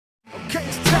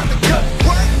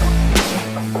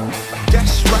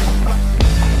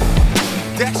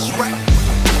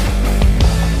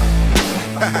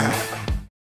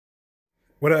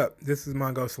What up? This is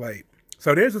Mongo Slate.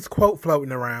 So there's this quote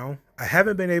floating around. I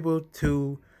haven't been able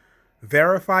to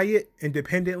verify it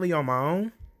independently on my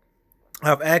own.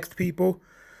 I've asked people,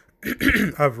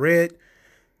 I've read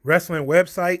wrestling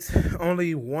websites.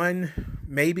 Only one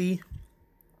maybe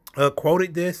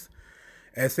quoted this.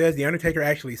 It says The Undertaker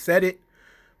actually said it.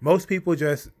 Most people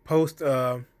just post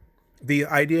the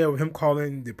idea of him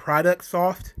calling the product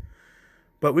soft.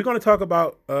 But we're going to talk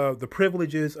about the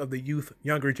privileges of the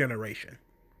younger generation.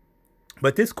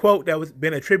 But this quote that was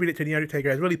been attributed to The Undertaker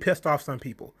has really pissed off some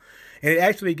people. And it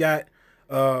actually got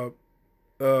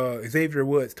Xavier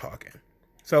Woods talking.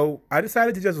 So I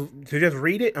decided to just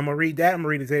read it. I'm going to read that. I'm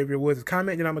going to read Xavier Woods'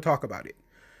 comment, and then I'm going to talk about it.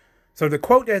 So the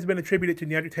quote that has been attributed to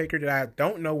The Undertaker that I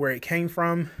don't know where it came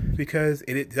from because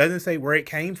it doesn't say where it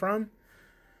came from.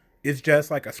 It's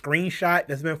just like a screenshot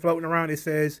that's been floating around. It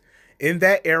says, in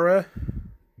that era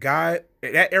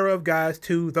of guys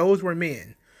too, those were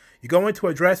men. You go into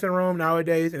a dressing room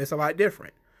nowadays and it's a lot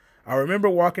different. I remember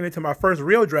walking into my first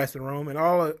real dressing room and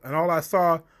all I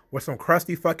saw was some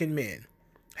crusty fucking men.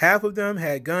 Half of them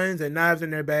had guns and knives in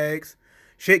their bags.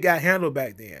 Shit got handled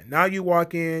back then. Now you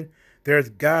walk in, there's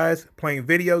guys playing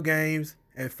video games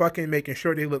and fucking making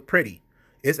sure they look pretty.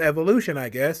 It's evolution, I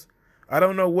guess. I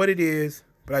don't know what it is,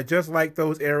 but I just like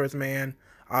those eras, man.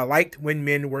 I liked when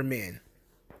men were men.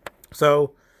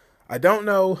 So I don't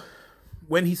know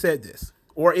when he said this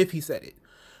or if he said it,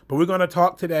 but we're going to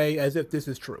talk today as if this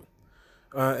is true,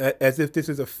 as if this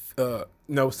is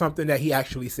something that he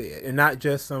actually said and not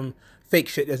just some fake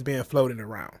shit that's being floated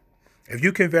around. If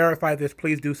you can verify this,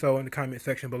 please do so in the comment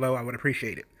section below. I would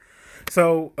appreciate it.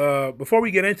 So before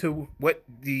we get into what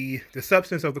the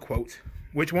substance of the quote,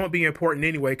 which won't be important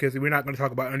anyway because we're not going to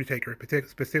talk about Undertaker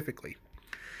specifically,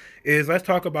 is let's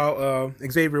talk about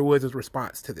Xavier Woods'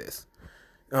 response to this.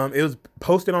 It was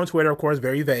posted on Twitter, of course,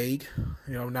 very vague,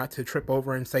 not to trip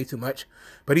over and say too much.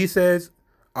 But he says,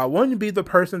 I wouldn't be the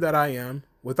person that I am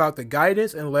without the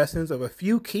guidance and lessons of a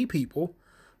few key people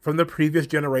from the previous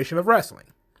generation of wrestling.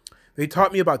 They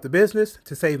taught me about the business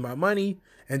to save my money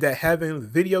and that having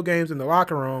video games in the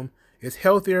locker room is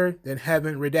healthier than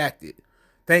having redacted.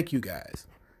 Thank you, guys.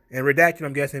 And redacted,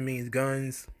 I'm guessing, means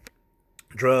guns,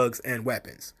 drugs, and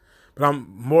weapons. But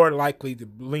I'm more likely to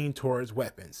lean towards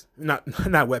weapons. Not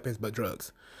weapons, but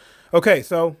drugs. Okay,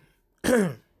 so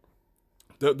the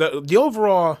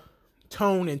overall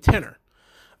tone and tenor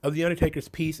of The Undertaker's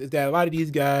piece is that a lot of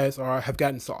these guys have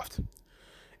gotten soft.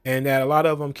 And that a lot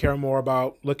of them care more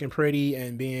about looking pretty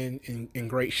and being in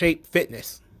great shape,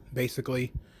 fitness,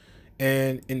 basically.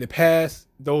 And in the past,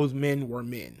 those men were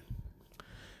men.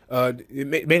 It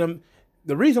made them...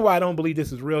 The reason why I don't believe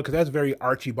this is real, because that's a very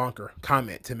Archie Bunker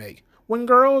comment to make. When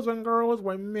girls,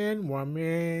 when men were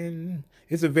men.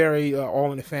 It's a very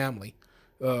all in the family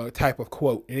type of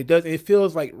quote. And it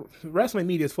feels like wrestling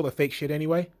media is full of fake shit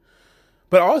anyway.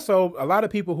 But also, a lot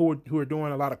of people who are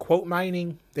doing a lot of quote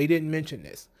mining, they didn't mention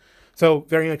this. So,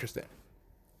 very interesting.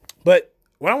 But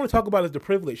what I want to talk about is the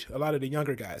privilege a lot of the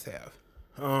younger guys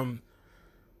have.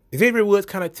 Xavier Woods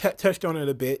kind of touched on it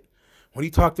a bit when he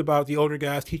talked about the older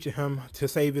guys teaching him to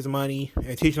save his money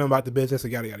and teaching him about the business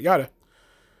and yada, yada,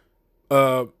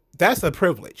 yada. That's a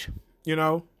privilege,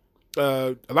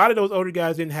 A lot of those older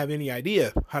guys didn't have any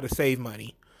idea how to save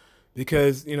money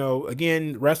because,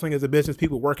 again, wrestling is a business.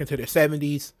 People work into their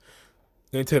 70s,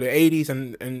 into their 80s,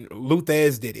 and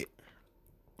Luthez did it.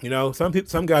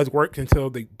 Some guys worked until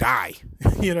they die,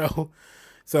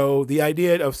 So the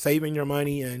idea of saving your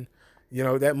money and,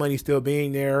 that money still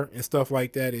being there and stuff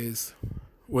like that is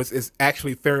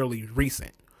actually fairly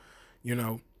recent,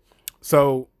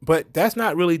 So, but that's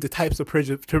not really the types of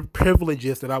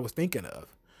privileges that I was thinking of.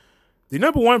 The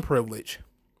number one privilege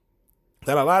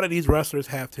that a lot of these wrestlers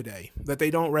have today that they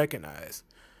don't recognize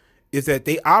is that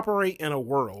they operate in a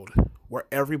world where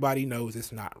everybody knows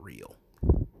it's not real.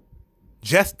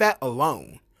 Just that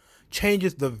alone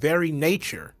changes the very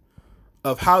nature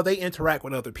of how they interact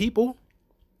with other people,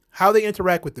 how they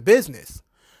interact with the business,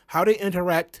 how they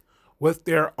interact with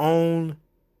their own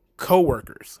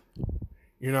coworkers,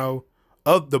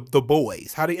 of the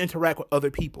boys, how they interact with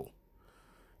other people,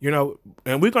 and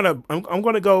I'm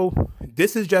going to go,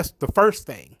 this is just the first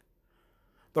thing.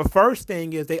 The first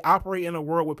thing is they operate in a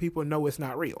world where people know it's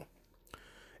not real.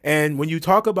 And when you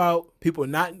talk about people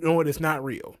not knowing it's not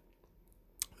real,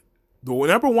 the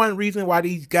number one reason why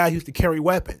these guys used to carry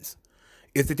weapons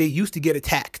is that they used to get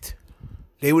attacked.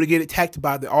 They would get attacked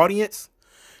by the audience.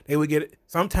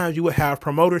 Sometimes you would have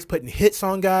promoters putting hits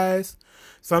on guys.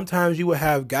 Sometimes you would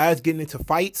have guys getting into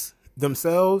fights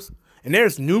themselves. And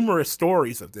there's numerous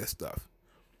stories of this stuff.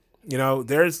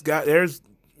 There's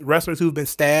wrestlers who've been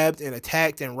stabbed and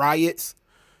attacked in riots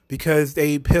because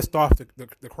they pissed off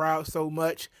the crowd so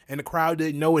much, and the crowd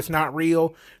didn't know it's not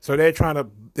real. So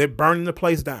they're burning the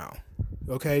place down.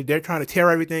 Okay, they're trying to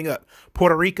tear everything up.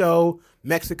 Puerto Rico,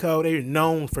 Mexico, they're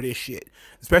known for this shit.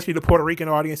 Especially the Puerto Rican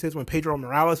audiences when Pedro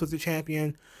Morales was the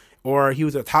champion or he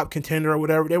was a top contender or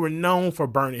whatever. They were known for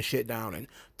burning shit down and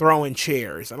throwing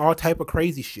chairs and all type of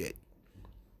crazy shit.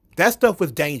 That stuff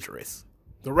was dangerous.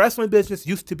 The wrestling business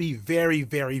used to be very,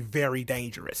 very, very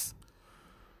dangerous.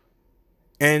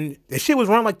 And the shit was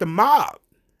run like the mob.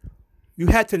 You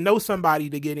had to know somebody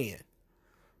to get in.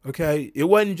 Okay? It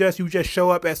wasn't just you just show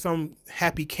up at some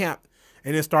happy camp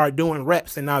and then start doing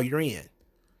reps and now you're in.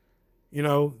 You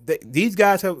know, these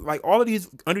guys have, like, all of these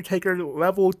Undertaker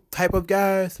level type of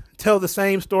guys tell the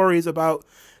same stories about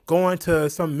going to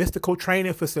some mystical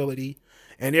training facility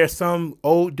and there's some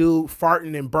old dude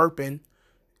farting and burping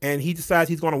and he decides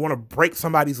he's going to want to break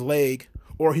somebody's leg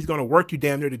or he's going to work you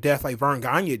damn near to death like Verne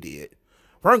Gagne did.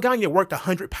 Verne Gagne worked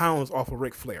 100 pounds off of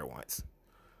Ric Flair once,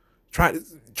 trying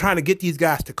to get these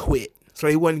guys to quit so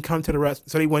they wouldn't come to the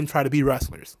so they wouldn't try to be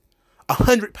wrestlers.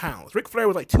 100 pounds. Ric Flair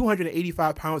was like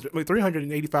 285 pounds,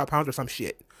 385 pounds or some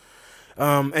shit.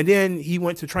 And then he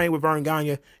went to train with Verne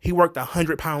Gagne. He worked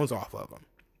 100 pounds off of him.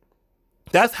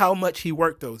 That's how much he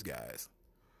worked those guys.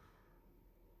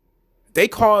 They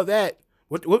call that,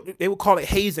 what they would call it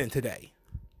hazing today.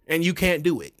 And you can't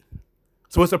do it.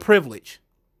 So it's a privilege,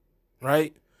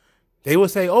 right? They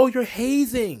would say, oh, you're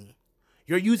hazing.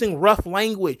 You're using rough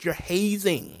language. You're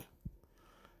hazing.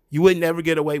 You would never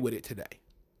get away with it today.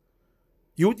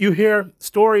 You hear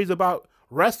stories about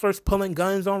wrestlers pulling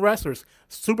guns on wrestlers.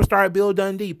 Superstar Bill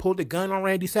Dundee pulled a gun on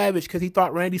Randy Savage because he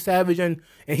thought Randy Savage and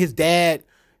his dad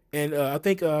and I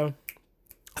think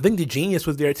the Genius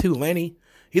was there too, Lenny.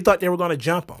 He thought they were going to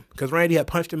jump him because Randy had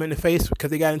punched him in the face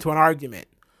because they got into an argument.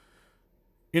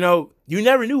 You know, you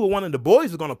never knew one of the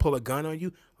boys was going to pull a gun on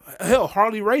you. Hell,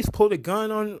 Harley Race pulled a gun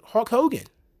on Hulk Hogan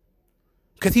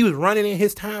because he was running in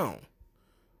his town.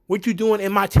 What you doing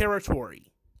in my territory?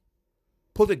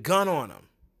 Pulled a gun on him.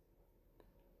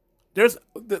 There's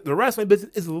the wrestling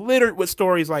business is littered with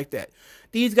stories like that.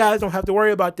 These guys don't have to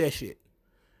worry about that shit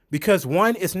because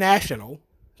one, it's national.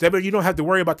 You don't have to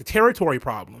worry about the territory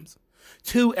problems.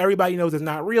 Two, everybody knows it's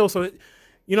not real, so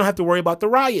you don't have to worry about the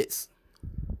riots.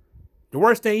 The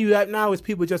worst thing you have now is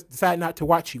people just decide not to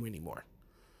watch you anymore.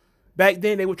 Back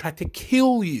then, they would try to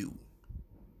kill you.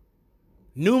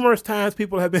 Numerous times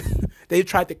people have been, they've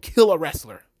tried to kill a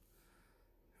wrestler.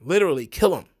 Literally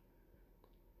kill him.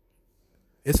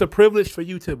 It's a privilege for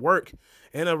you to work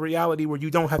in a reality where you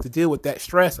don't have to deal with that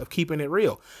stress of keeping it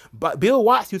real. But Bill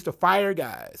Watts used to fire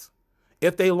guys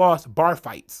if they lost bar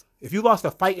fights. If you lost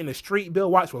a fight in the street, Bill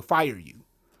Watts will fire you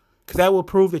because that will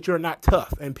prove that you're not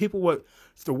tough. And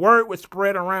the word would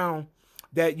spread around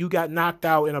that you got knocked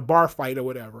out in a bar fight or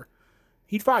whatever.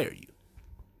 He'd fire you.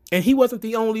 And he wasn't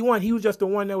the only one. He was just the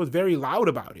one that was very loud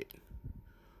about it.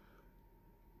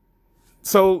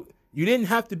 So you didn't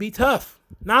have to be tough.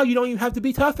 Now you don't even have to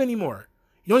be tough anymore.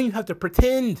 You don't even have to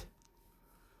pretend.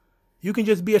 You can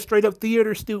just be a straight up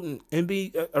theater student and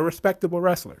be a respectable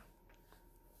wrestler.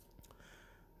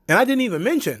 And I didn't even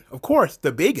mention, of course,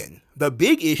 the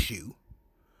big issue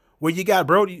where you got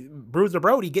Bruiser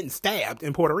Brody getting stabbed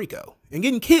in Puerto Rico and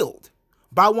getting killed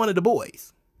by one of the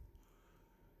boys.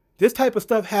 This type of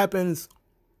stuff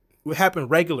would happen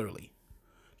regularly.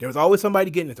 There was always somebody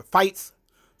getting into fights.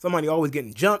 Somebody always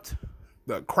getting jumped,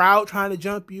 the crowd trying to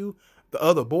jump you, the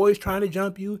other boys trying to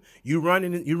jump you, you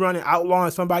running outlaw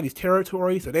in somebody's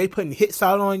territory, so they putting hits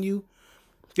out on you.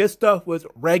 This stuff was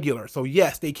regular. So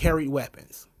yes, they carried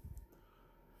weapons.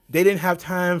 They didn't have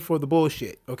time for the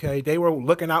bullshit, okay? They were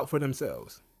looking out for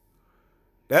themselves.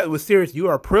 That was serious. You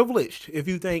are privileged if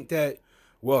you think that,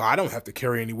 well, I don't have to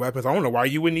carry any weapons. I don't know why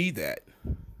you would need that.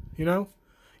 You know?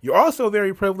 You're also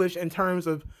very privileged in terms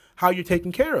of how you're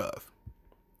taken care of.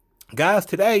 Guys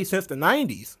today, since the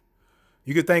 90s,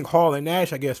 you could thank Hall and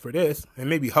Nash, I guess, for this, and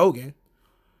maybe Hogan,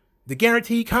 the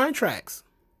guaranteed contracts,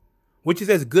 which is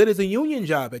as good as a union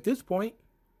job at this point.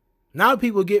 Now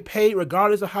people get paid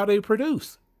regardless of how they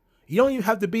produce. You don't even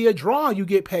have to be a draw, you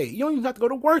get paid. You don't even have to go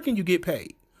to work and you get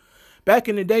paid. Back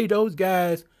in the day, those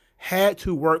guys had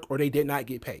to work or they did not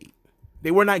get paid.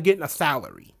 They were not getting a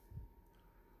salary.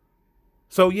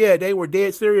 So yeah, they were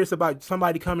dead serious about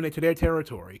somebody coming into their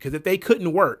territory because if they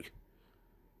couldn't work,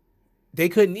 they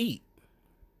couldn't eat.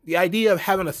 The idea of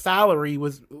having a salary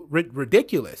was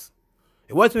ridiculous.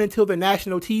 It wasn't until the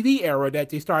national TV era that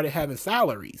they started having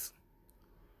salaries.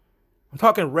 I'm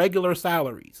talking regular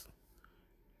salaries.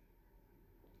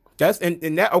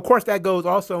 And that, of course, that goes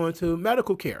also into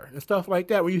medical care and stuff like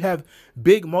that, where you have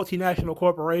big multinational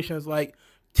corporations like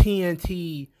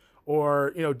TNT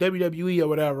or, you know, WWE or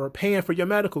whatever paying for your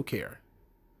medical care.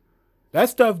 That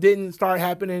stuff didn't start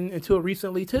happening until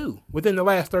recently too, within the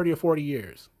last 30 or 40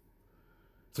 years.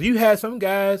 So you had some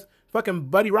guys, fucking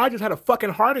Buddy Rogers had a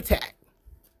fucking heart attack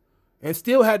and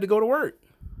still had to go to work.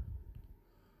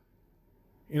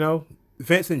 You know,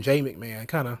 Vince and Jay McMahon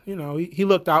kind of, you know, he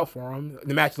looked out for him.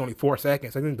 The match is only 4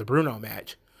 seconds. I think the Bruno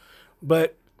match.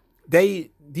 But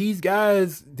these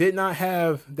guys did not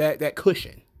have that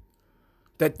cushion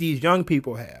that these young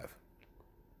people have.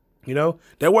 You know,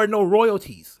 there were no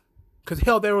royalties. Because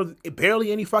hell, there was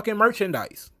barely any fucking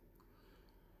merchandise.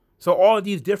 So all of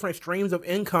these different streams of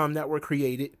income that were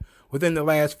created within the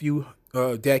last few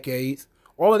decades,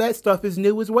 all of that stuff is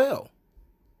new as well.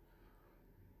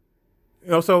 You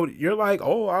know, so you're like,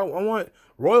 oh, I want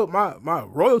my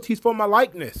royalties for my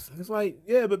likeness. It's like,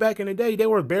 yeah, but back in the day, there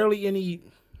were barely any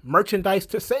merchandise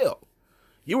to sell.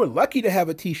 You were lucky to have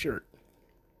a T-shirt.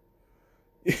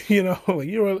 You know,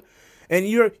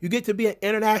 you get to be an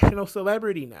international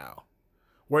celebrity now,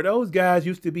 where those guys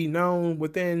used to be known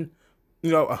within,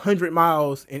 you know, 100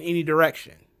 miles in any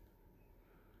direction.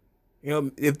 You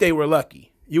know, if they were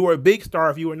lucky. You were a big star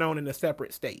if you were known in a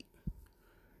separate state.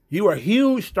 You were a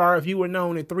huge star if you were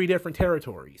known in 3 different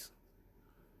territories.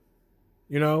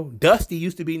 You know, Dusty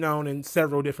used to be known in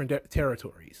several different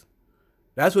territories.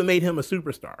 That's what made him a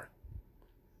superstar.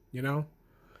 You know?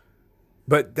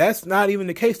 But that's not even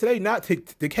the case today.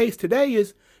 The case today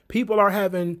is people are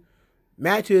having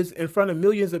matches in front of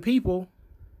millions of people,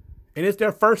 and it's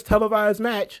their first televised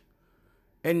match,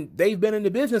 and they've been in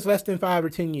the business less than 5 or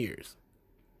 10 years.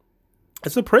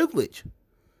 It's a privilege.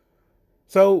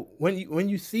 So when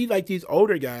you see like these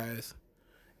older guys,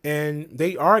 and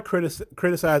they are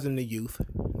criticizing the youth,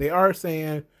 they are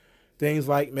saying things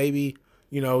like maybe,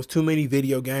 you know, it's too many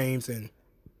video games and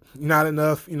not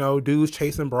enough, you know, dudes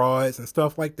chasing broads and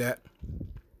stuff like that.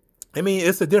 I mean,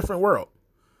 it's a different world.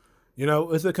 You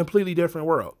know, it's a completely different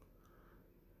world.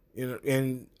 You know,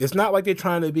 and it's not like they're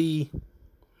trying to be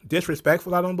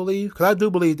disrespectful, I don't believe. Because I do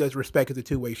believe that respect is a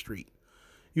two-way street.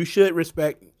 You should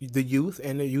respect the youth,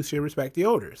 and the youth should respect the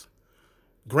elders.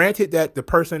 Granted that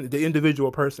the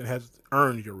individual person has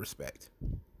earned your respect.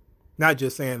 Not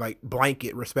just saying like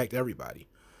blanket respect everybody.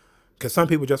 Because some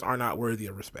people just are not worthy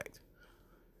of respect.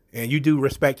 And you do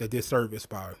respect a disservice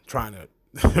by trying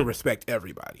to respect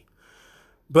everybody.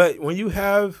 But when you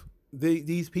have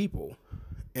these people,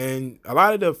 and a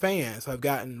lot of the fans have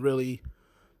gotten really,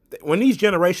 when these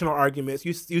generational arguments,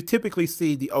 you typically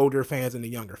see the older fans and the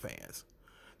younger fans.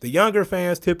 The younger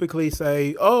fans typically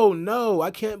say, oh no,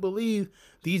 I can't believe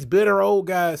these bitter old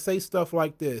guys say stuff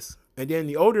like this. And then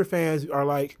the older fans are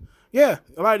like, yeah,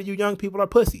 a lot of you young people are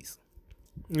pussies,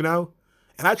 you know?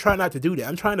 And I try not to do that.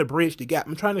 I'm trying to bridge the gap.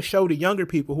 I'm trying to show the younger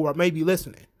people who are maybe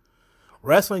listening.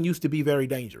 Wrestling used to be very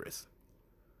dangerous.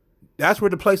 That's where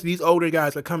the place these older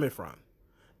guys are coming from.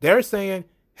 They're saying,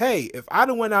 hey, if I'd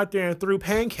have went out there and threw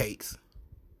pancakes,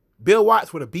 Bill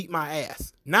Watts would have beat my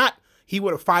ass. Not he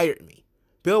would have fired me.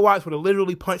 Bill Watts would have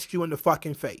literally punched you in the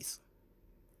fucking face.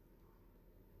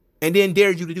 And then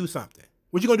dared you to do something.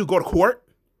 What you gonna do, go to court?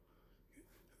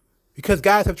 Because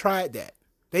guys have tried that.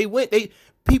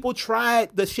 People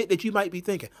tried the shit that you might be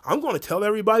thinking. I'm gonna tell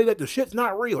everybody that the shit's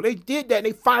not real. They did that and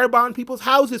they firebombed people's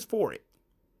houses for it.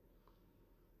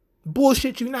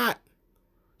 Bullshit you not.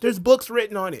 There's books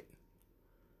written on it.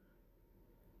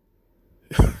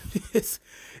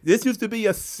 This used to be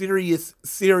a serious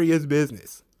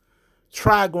business.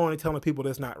 Try going and telling people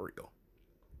that's not real.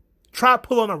 Try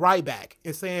pulling a Ryback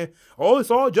and saying, oh,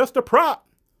 it's all just a prop.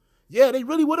 Yeah, they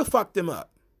really would have fucked him up.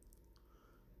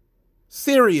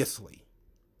 Seriously.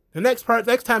 The next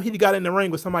time he got in the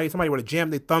ring with somebody would have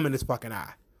jammed their thumb in his fucking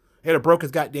eye. They'd have broke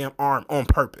his goddamn arm on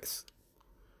purpose.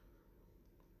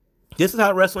 This is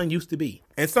how wrestling used to be.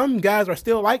 And some guys are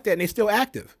still like that and they're still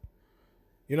active.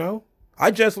 You know?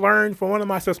 I just learned from one of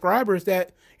my subscribers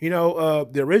that, you know,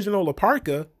 the original La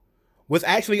Parka was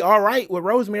actually all right with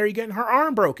Rosemary getting her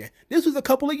arm broken. This was a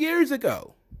couple of years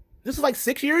ago. This was like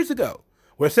 6 years ago,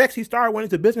 where Sexy Star went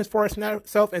into business for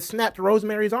herself and snapped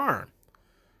Rosemary's arm.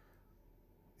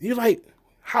 You're like,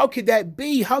 how could that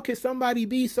be? How could somebody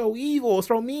be so evil,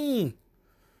 so mean?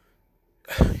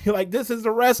 You're like, this is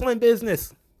the wrestling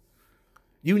business.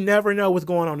 You never know what's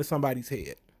going on in somebody's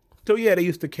head. So yeah, they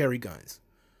used to carry guns.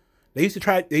 They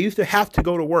used to have to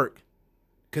go to work.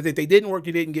 Because if they didn't work,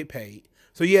 they didn't get paid.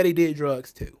 So yeah, they did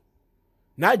drugs too.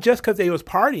 Not just because they was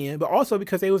partying, but also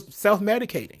because they was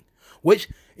self-medicating. Which,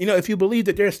 you know, if you believe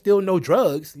that there's still no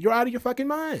drugs, you're out of your fucking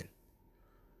mind.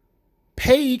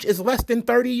 Paige is less than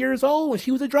 30 years old and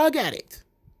she was a drug addict.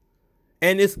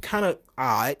 And it's kind of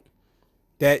odd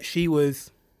that she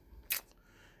was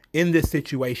in this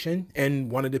situation,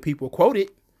 and one of the people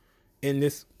quoted in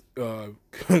this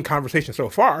conversation so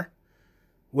far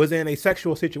was in a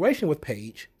sexual situation with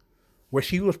Paige where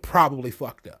she was probably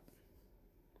fucked up.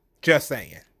 Just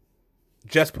saying.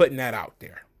 Just putting that out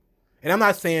there. And I'm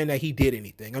not saying that he did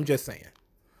anything. I'm just saying.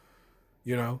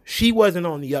 You know, she wasn't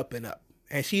on the up and up.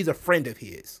 And she's a friend of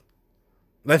his.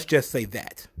 Let's just say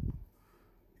that.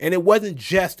 And it wasn't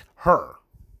just her.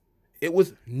 It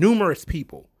was numerous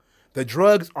people. The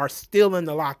drugs are still in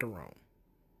the locker room.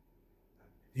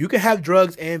 You can have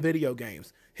drugs and video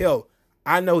games. Hell,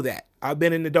 I know that. I've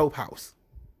been in the dope house.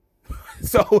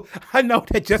 So I know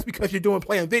that just because you're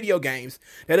playing video games,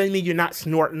 that doesn't mean you're not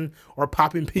snorting or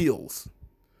popping pills.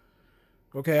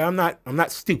 Okay, I'm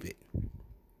not stupid.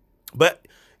 But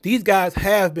these guys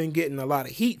have been getting a lot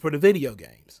of heat for the video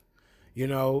games. You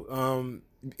know,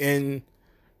 and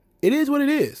it is what it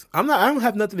is. I don't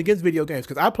have nothing against video games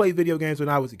because I played video games when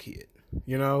I was a kid,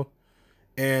 you know,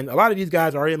 and a lot of these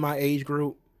guys are in my age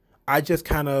group. I just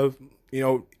kind of, you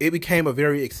know, it became a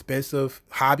very expensive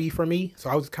hobby for me. So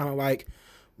I was kind of like,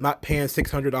 not paying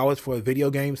 $600 for a video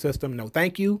game system. No,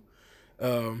 thank you.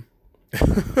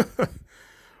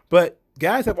 But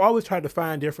guys have always tried to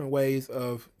find different ways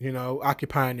of, you know,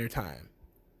 occupying their time.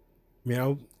 You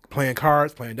know, playing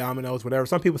cards, playing dominoes, whatever.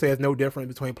 Some people say there's no difference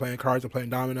between playing cards or playing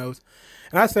dominoes.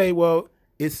 And I say, well,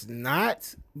 it's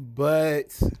not,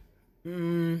 but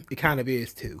it kind of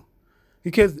is too.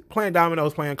 Because playing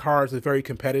dominoes, playing cards is very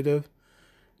competitive.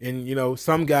 And, you know,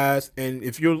 some guys, and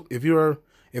if your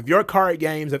card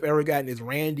games have ever gotten as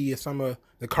randy as some of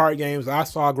the card games I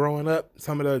saw growing up,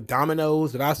 some of the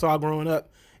dominoes that I saw growing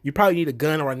up, you probably need a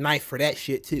gun or a knife for that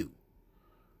shit too.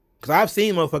 Because I've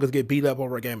seen motherfuckers get beat up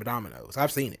over a game of dominoes.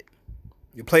 I've seen it.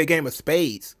 You play a game of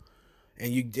spades,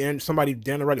 and somebody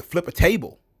down ready to flip a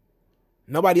table.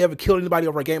 Nobody ever killed anybody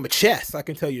over a game of chess, I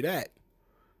can tell you that.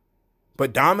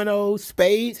 But dominoes,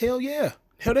 spades, hell yeah.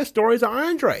 Hell, there's stories of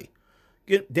Andre.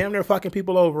 Get damn near fucking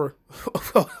people over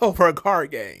over a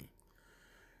card game.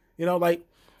 You know, like,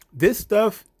 this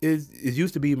stuff is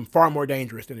used to be far more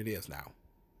dangerous than it is now.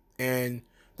 And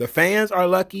the fans are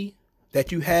lucky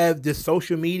that you have this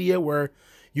social media where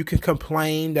you can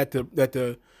complain that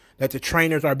the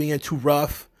trainers are being too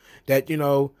rough, that, you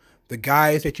know, the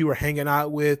guys that you were hanging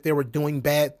out with, they were doing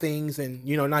bad things, and,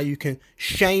 you know, now you can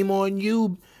shame on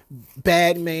you,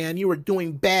 bad man, you were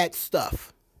doing bad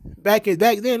stuff. Back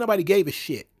then, nobody gave a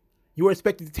shit. You were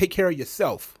expected to take care of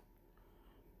yourself.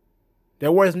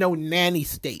 There was no nanny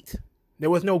state. There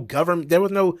was no government. There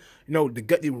was no, you know,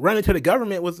 running to the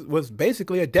government was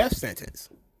basically a death sentence.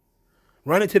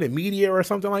 Running to the media or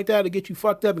something like that to get you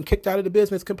fucked up and kicked out of the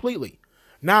business completely.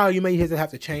 Now you may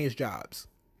have to change jobs.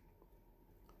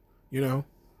 You know?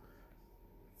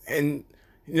 And,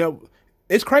 you know,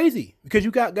 it's crazy because you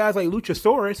got guys like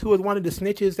Luchasaurus, who was one of the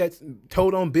snitches that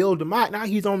told on Bill DeMott. Now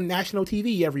he's on national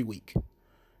TV every week.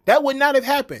 That would not have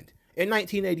happened in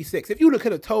 1986. If you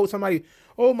could have told somebody,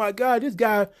 oh my God, this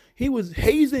guy, he was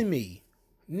hazing me.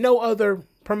 No other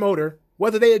promoter,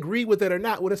 whether they agreed with it or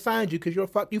not, would have signed you because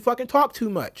you fucking talk too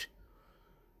much.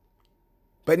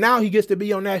 But now he gets to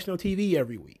be on national TV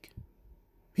every week.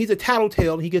 He's a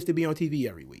tattletale and he gets to be on TV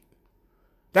every week.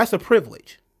 That's a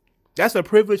privilege. That's a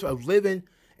privilege of living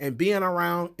and being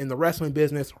around in the wrestling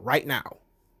business right now.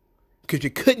 Because you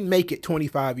couldn't make it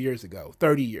 25 years ago,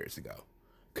 30 years ago.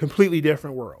 Completely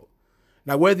different world.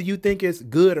 Now, whether you think it's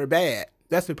good or bad,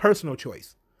 that's a personal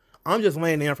choice. I'm just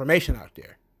laying the information out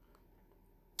there.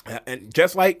 And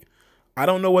just like, I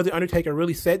don't know whether Undertaker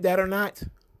really said that or not.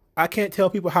 I can't tell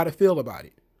people how to feel about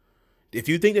it. If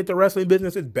you think that the wrestling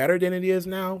business is better than it is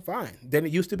now, fine. Than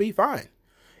it used to be, fine.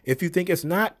 If you think it's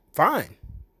not, fine.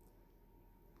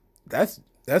 That's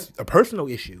a personal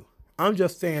issue. I'm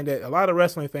just saying that a lot of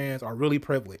wrestling fans are really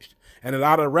privileged. And a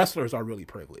lot of wrestlers are really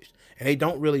privileged. And they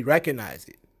don't really recognize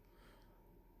it.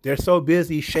 They're so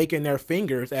busy shaking their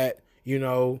fingers at, you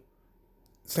know,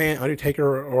 saying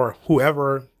Undertaker or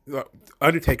whoever,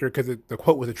 Undertaker, because the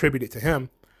quote was attributed to him,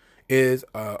 is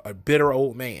a bitter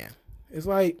old man. It's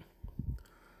like,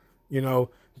 you know,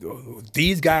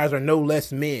 these guys are no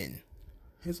less men.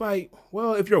 It's like,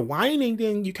 well, if you're whining,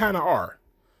 then you kind of are.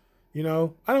 You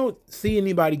know, I don't see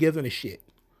anybody giving a shit,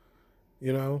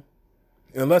 you know,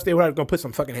 unless they were going to put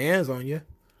some fucking hands on you.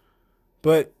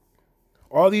 But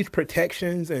all these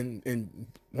protections and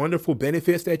wonderful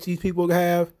benefits that these people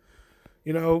have,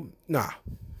 you know, nah,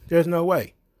 there's no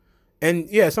way. And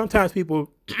yeah, sometimes people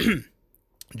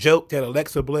joke that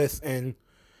Alexa Bliss and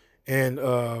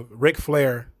Ric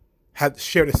Flair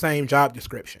share the same job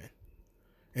description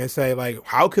and say, like,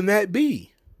 how can that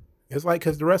be? It's like,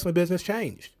 because the wrestling business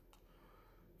changed.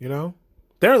 You know,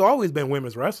 There's always been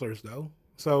women's wrestlers though,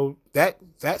 so that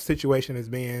situation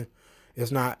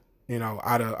is not, you know,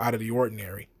 out of the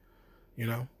ordinary. You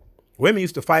know, women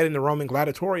used to fight in the Roman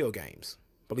gladiatorial games.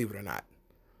 Believe it or not,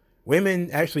 women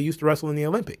actually used to wrestle in the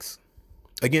Olympics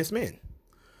against men.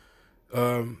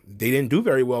 They didn't do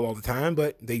very well all the time,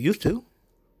 but they used to.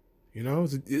 You know,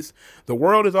 the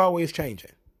world is always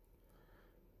changing.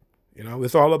 You know,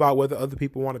 it's all about whether other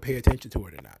people want to pay attention to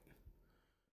it or not.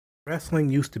 Wrestling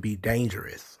used to be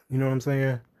dangerous. You know what I'm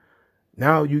saying?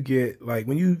 Now you get, like,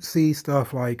 when you see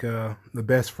stuff like the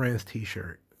Best Friends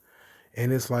t-shirt,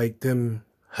 and it's like them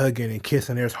hugging and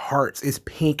kissing, there's hearts. It's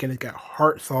pink and it's got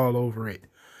hearts all over it.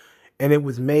 And it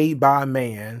was made by a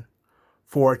man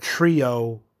for a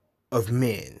trio of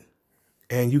men.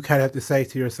 And you kind of have to say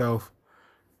to yourself,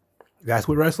 that's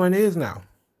what wrestling is now.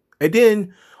 And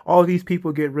then all these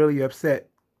people get really upset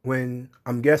when,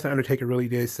 I'm guessing Undertaker really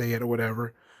did say it or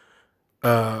whatever,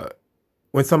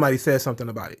 when somebody says something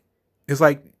about it. It's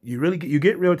like you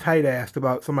get real tight-assed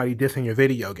about somebody dissing your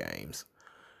video games.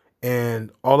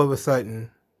 And all of a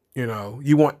sudden, you know,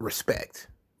 you want respect,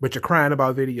 but you're crying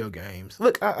about video games.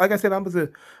 Look, like I said,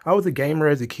 I was a gamer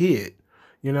as a kid.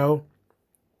 You know,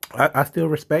 I still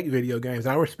respect video games.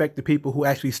 I respect the people who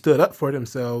actually stood up for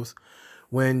themselves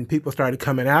when people started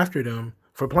coming after them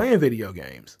for playing video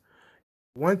games.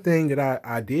 One thing that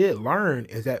I did learn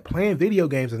is that playing video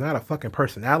games is not a fucking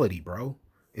personality, bro.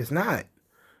 It's not.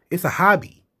 It's a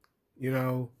hobby. You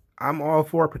know, I'm all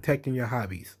for protecting your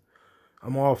hobbies.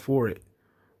 I'm all for it.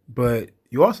 But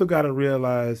you also got to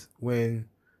realize when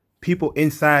people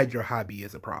inside your hobby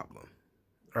is a problem,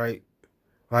 right?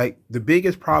 Like, the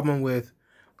biggest problem with,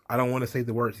 I don't want to say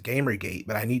the words Gamergate,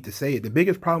 but I need to say it. The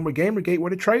biggest problem with Gamergate were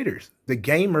the traitors, the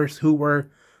gamers who were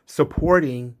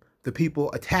supporting the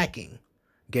people attacking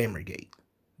Gamergate.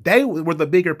 They were the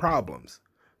bigger problems.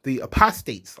 The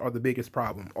apostates are the biggest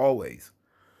problem, always.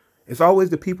 It's always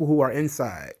the people who are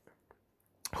inside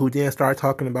who then start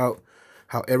talking about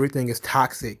how everything is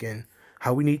toxic and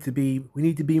how we need to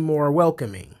be more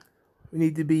welcoming. We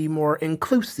need to be more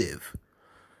inclusive.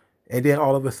 And then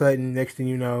all of a sudden, next thing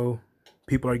you know,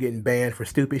 people are getting banned for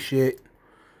stupid shit.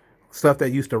 Stuff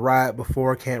that used to riot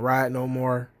before can't riot no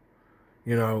more.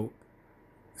 You know,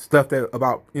 stuff that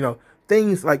about, you know,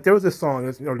 things like, there was a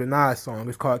song, you know, the Nas song,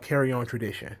 it's called Carry On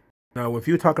Tradition. Now, if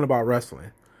you're talking about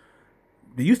wrestling,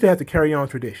 they used to have to carry on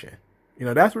tradition. You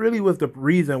know, that's really was the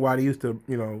reason why they used to,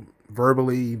 you know,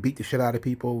 verbally beat the shit out of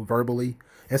people, verbally,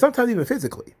 and sometimes even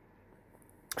physically.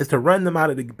 It's to run them out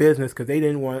of the business because they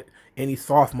didn't want any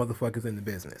soft motherfuckers in the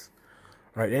business.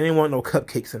 Right? They didn't want no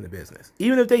cupcakes in the business.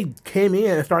 Even if they came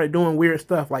in and started doing weird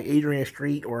stuff like Adrian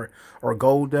Street or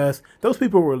Goldust, those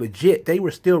people were legit. They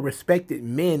were still respected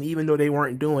men, even though they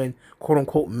weren't doing quote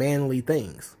unquote manly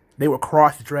things. They were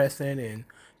cross-dressing and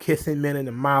kissing men in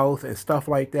the mouth and stuff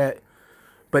like that.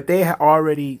 But they had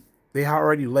already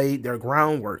laid their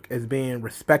groundwork as being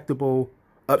respectable,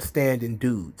 upstanding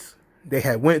dudes. They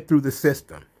had went through the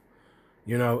system,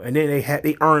 you know, and then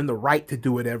they earned the right to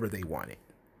do whatever they wanted.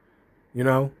 You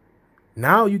know,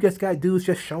 now you just got dudes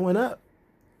just showing up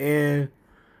and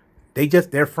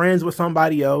they're friends with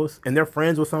somebody else and they're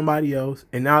friends with somebody else.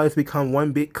 And now it's become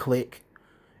one big clique.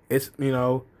 It's, you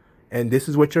know, and this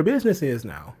is what your business is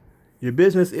now. Your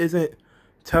business isn't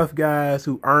tough guys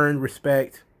who earn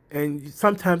respect. And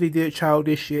sometimes they did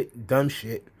childish shit, dumb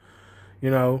shit, you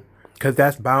know, because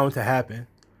that's bound to happen.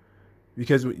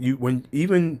 Because when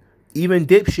even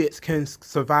dipshits can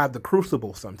survive the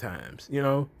crucible sometimes, you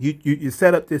know. You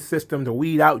set up this system to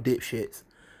weed out dipshits.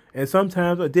 And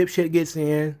sometimes a dipshit gets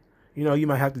in, you know, you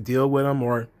might have to deal with them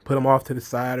or put them off to the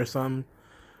side or something.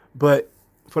 But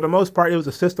for the most part, it was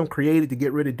a system created to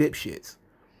get rid of dipshits,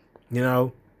 you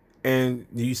know. And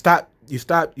you stop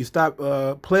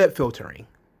pleb filtering.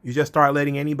 You just start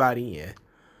letting anybody in.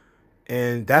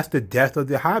 And that's the death of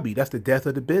the hobby. That's the death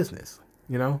of the business,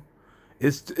 you know.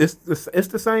 It's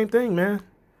the same thing, man.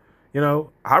 You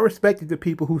know, I respected the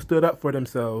people who stood up for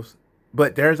themselves,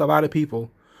 but there's a lot of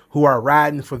people who are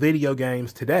riding for video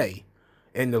games today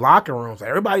in the locker rooms.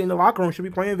 Everybody in the locker room should be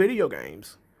playing video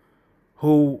games.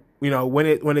 Who, you know, when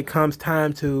it comes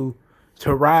time to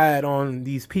ride on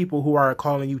these people who are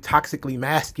calling you toxically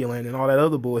masculine and all that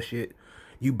other bullshit,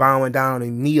 you bowing down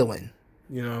and kneeling.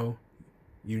 You know,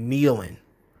 you kneeling.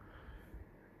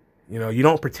 You know, you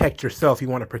don't protect yourself. You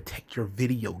want to protect your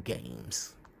video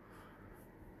games.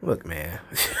 Look, man.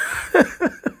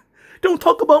 Don't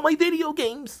talk about my video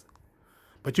games.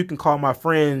 But you can call my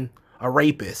friend a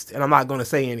rapist, and I'm not going to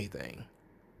say anything.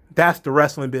 That's the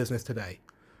wrestling business today.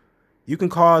 You can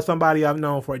call somebody I've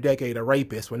known for a decade a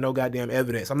rapist with no goddamn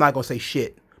evidence. I'm not going to say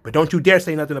shit. But don't you dare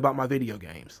say nothing about my video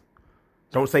games.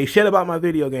 Don't say shit about my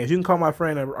video games. You can call my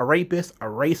friend a rapist, a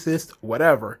racist,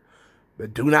 whatever.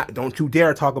 But don't you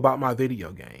dare talk about my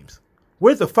video games.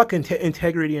 Where's the fucking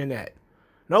integrity in that?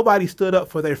 Nobody stood up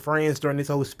for their friends during this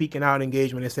whole speaking out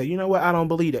engagement and said, you know what, I don't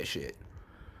believe that shit.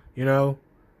 You know?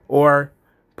 Or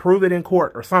prove it in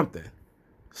court or something.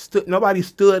 Nobody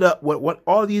stood up with what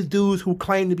all these dudes who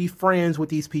claim to be friends with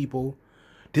these people.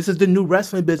 This is the new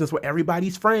wrestling business where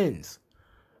everybody's friends.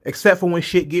 Except for when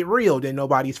shit get real, then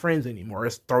nobody's friends anymore.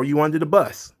 It's throw you under the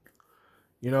bus.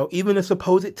 You know, even the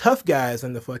supposed tough guys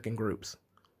in the fucking groups.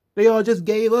 They all just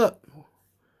gave up.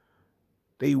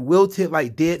 They wilted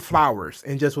like dead flowers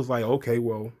and just was like, okay,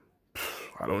 well,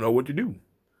 I don't know what to do.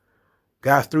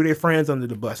 Guys threw their friends under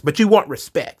the bus. But you want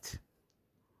respect.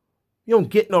 You don't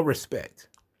get no respect.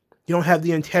 You don't have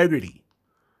the integrity.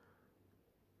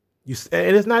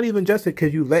 And it's not even just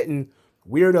because you letting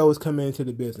weirdos come into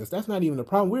the business. That's not even the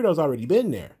problem. Weirdos already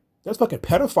been there. There's fucking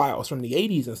pedophiles from the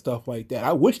 80s and stuff like that.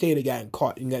 I wish they'd have gotten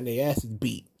caught and gotten their asses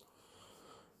beat.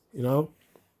 You know?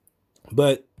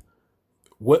 But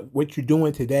what you're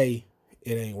doing today,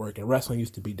 it ain't working. Wrestling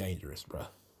used to be dangerous, bro.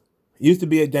 It used to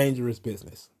be a dangerous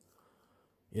business.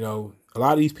 You know, a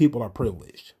lot of these people are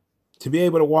privileged. To be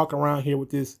able to walk around here with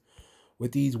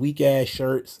these weak ass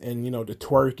shirts and, you know, the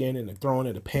twerking and the throwing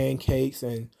of the pancakes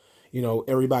and, you know,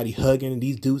 everybody hugging and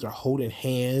these dudes are holding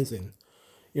hands and,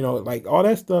 you know, like all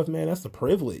that stuff, man, that's a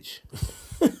privilege.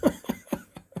 You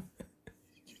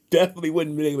definitely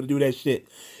wouldn't be able to do that shit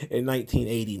in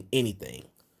 1980 anything,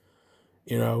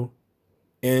 you know,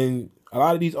 and a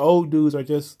lot of these old dudes are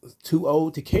just too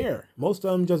old to care. Most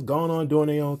of them just gone on doing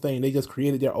their own thing. They just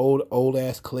created their old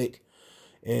ass clique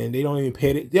and they don't even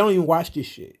pay it. They don't even watch this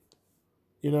shit.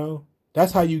 You know,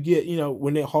 that's how you get, you know,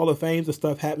 when the Hall of Fames and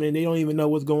stuff happening, they don't even know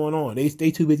what's going on. They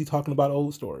stay too busy talking about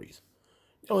old stories.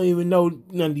 They don't even know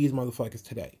none of these motherfuckers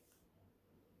today.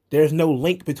 There's no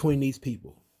link between these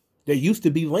people. There used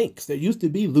to be links. There used to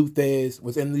be Luthez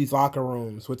was in these locker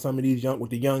rooms with some of these with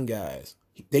the young guys.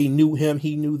 They knew him.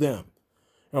 He knew them.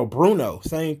 You know, Bruno,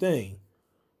 same thing.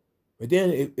 But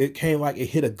then it came like it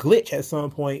hit a glitch at some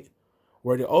point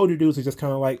where the older dudes are just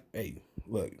kind of like, hey,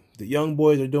 look, the young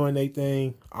boys are doing their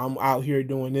thing. I'm out here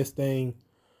doing this thing.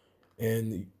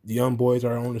 And the young boys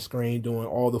are on the screen doing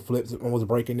all the flips, almost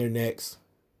breaking their necks.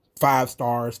 5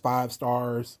 stars,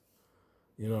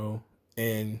 you know,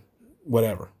 and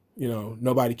whatever. You know,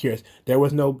 nobody cares. There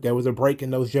was a break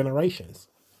in those generations.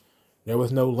 There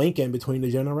was no link in between the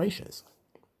generations.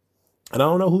 And I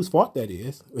don't know whose fault that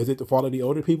is. Is it the fault of the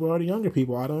older people or the younger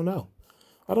people? I don't know.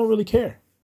 I don't really care.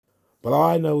 But all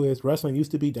I know is wrestling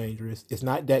used to be dangerous. It's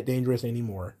not that dangerous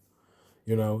anymore.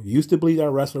 You know, you used to believe that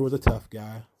wrestler was a tough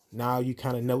guy. Now you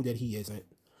kind of know that he isn't,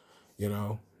 you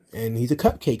know, and he's a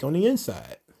cupcake on the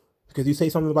inside. Because you say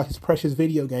something about his precious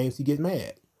video games, he gets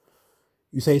mad.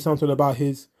 You say something about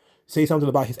his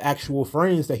actual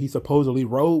friends that he supposedly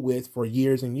rode with for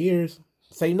years and years,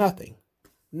 say nothing.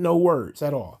 No words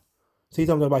at all. Say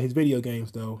something about his video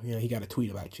games, though. You know, he got a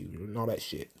tweet about you and all that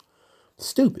shit.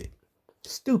 Stupid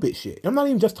shit. I'm not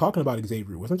even just talking about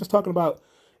Xavier Woods. I'm just talking about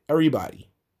everybody.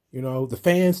 You know, the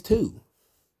fans too.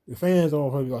 The fans are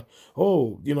probably like,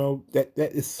 oh, you know, that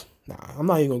is, nah, I'm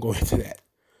not even going to go into that.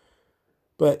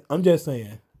 But I'm just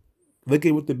saying, look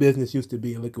at what the business used to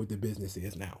be and look at what the business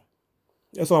is now.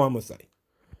 That's all I'm going to say.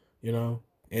 You know,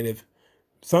 and if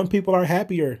some people are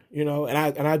happier, you know, and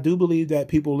I do believe that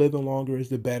people living longer is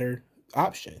the better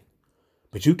option.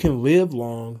 But you can live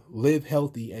long, live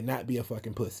healthy, and not be a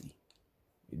fucking pussy.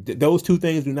 Those two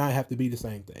things do not have to be the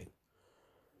same thing.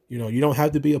 You know, you don't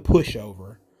have to be a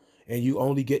pushover and you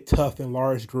only get tough in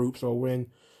large groups or when,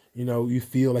 you know, you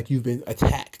feel like you've been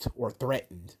attacked or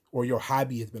threatened or your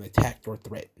hobby has been attacked or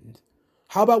threatened.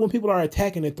 How about when people are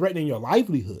attacking and threatening your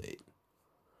livelihood?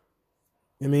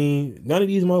 I mean, none of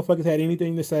these motherfuckers had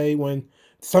anything to say when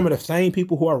some of the same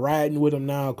people who are riding with them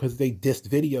now because they dissed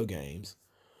video games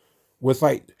was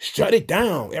like, shut it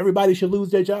down. Everybody should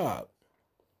lose their job.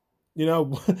 You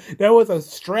know, there was a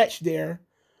stretch there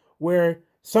where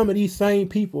some of these same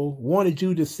people wanted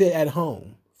you to sit at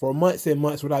home for months and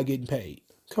months without getting paid.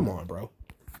 Come on, bro.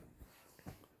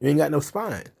 You ain't got no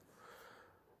spine.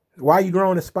 Why are you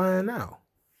growing a spine now?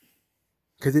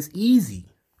 Because it's easy.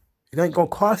 It ain't going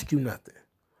to cost you nothing.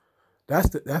 That's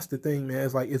the thing, man.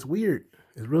 It's like, it's weird.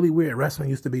 It's really weird. Wrestling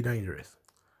used to be dangerous.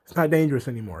 It's not dangerous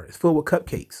anymore. It's filled with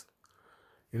cupcakes.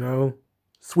 You know,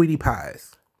 sweetie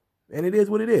pies. And it is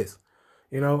what it is.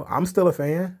 You know, I'm still a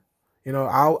fan. You know,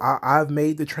 I've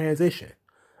made the transition.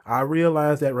 I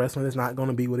realize that wrestling is not going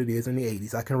to be what it is in the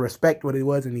 80s. I can respect what it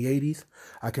was in the 80s.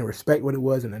 I can respect what it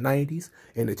was in the 90s,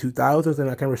 in the 2000s, and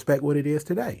I can respect what it is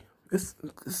today. It's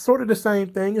sort of the same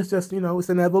thing. It's just, it's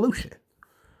an evolution.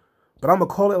 But I'm going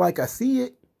to call it like I see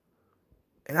it.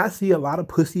 And I see a lot of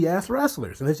pussy ass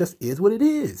wrestlers. And it just is what it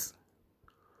is.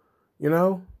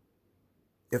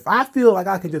 If I feel like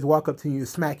I can just walk up to you and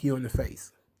smack you in the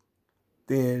face,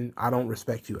 then I don't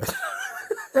respect you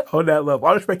on that level.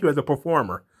 I respect you as a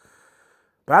performer.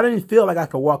 But I didn't feel like I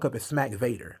could walk up and smack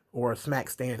Vader or smack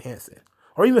Stan Hansen.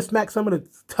 Or even smack some of the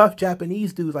tough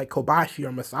Japanese dudes like Kobashi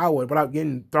or Masawa without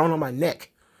getting thrown on my neck.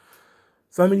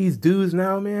 Some of these dudes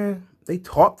now, man, they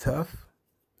talk tough,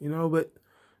 but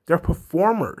they're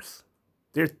performers.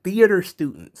 They're theater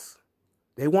students.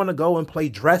 They want to go and play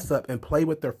dress up and play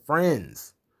with their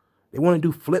friends. They want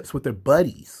to do flips with their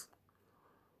buddies.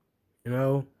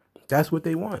 That's what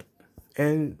they want.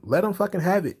 And let them fucking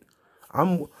have it.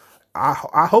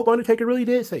 I hope Undertaker really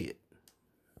did say it.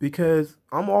 Because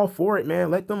I'm all for it, man.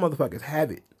 Let them motherfuckers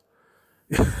have it.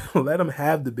 Let them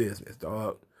have the business,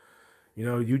 dog.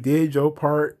 You did your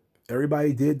part.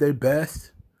 Everybody did their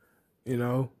best. You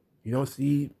don't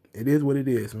see, it is what it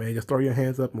is, man. Just throw your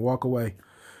hands up and walk away.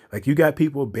 Like, you got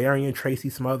people burying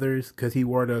Tracy Smothers because he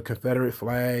wore the Confederate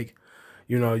flag.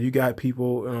 You got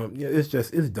people,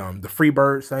 it's dumb. The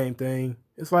Freebird, same thing.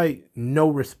 It's like no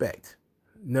respect.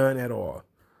 None at all.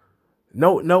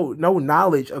 No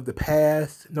knowledge of the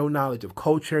past, no knowledge of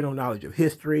culture, no knowledge of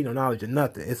history, no knowledge of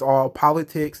nothing. It's all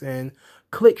politics and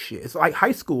click shit. It's like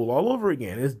high school all over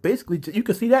again. It's basically, you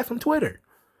can see that from Twitter.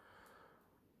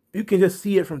 You can just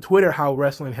see it from Twitter how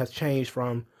wrestling has changed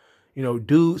from,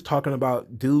 dudes talking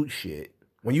about dude shit.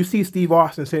 When you see Steve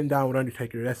Austin sitting down with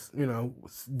Undertaker, that's,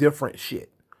 different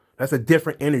shit. That's a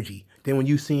different energy than when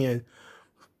you seeing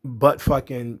butt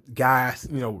fucking guys,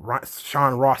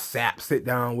 Sean Ross Sapp sit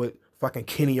down with fucking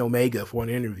Kenny Omega for an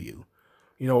interview,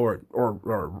 or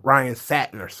Ryan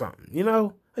Satin or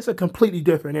something, it's a completely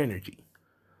different energy.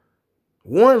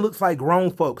 One looks like grown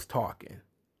folks talking.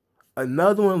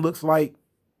 Another one looks like,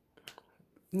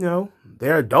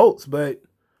 they're adults, but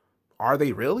are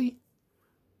they really?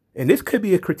 And this could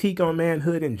be a critique on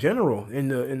manhood in general, in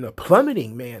the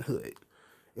plummeting manhood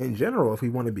in general, if we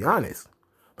want to be honest.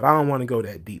 But I don't want to go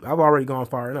that deep. I've already gone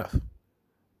far enough.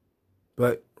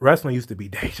 But wrestling used to be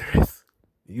dangerous.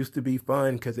 It used to be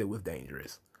fun because it was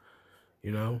dangerous.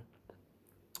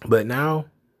 But now,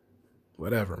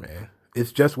 whatever, man.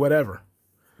 It's just whatever.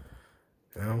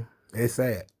 It's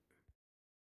sad.